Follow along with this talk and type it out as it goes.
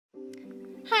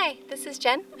Hi, this is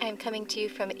Jen. I'm coming to you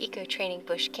from EcoTraining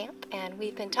Bush Camp, and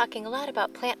we've been talking a lot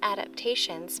about plant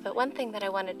adaptations, but one thing that I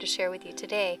wanted to share with you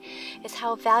today is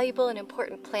how valuable and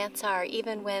important plants are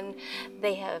even when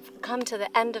they have come to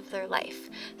the end of their life.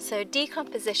 So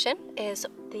decomposition is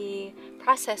the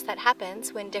process that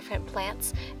happens when different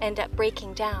plants end up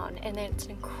breaking down, and it's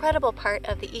an incredible part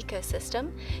of the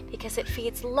ecosystem because it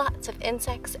feeds lots of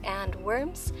insects and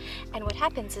worms. And what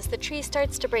happens is the tree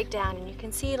starts to break down, and you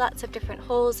can see lots of different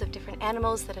holes of different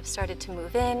animals that have started to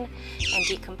move in and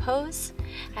decompose.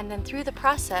 And then through the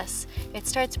process it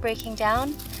starts breaking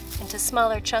down into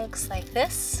smaller chunks like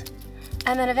this,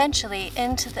 and then eventually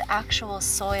into the actual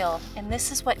soil. And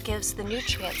this is what gives the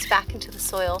nutrients back into the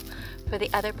soil for the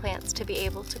other plants to be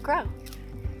able to grow.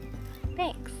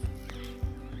 Thanks.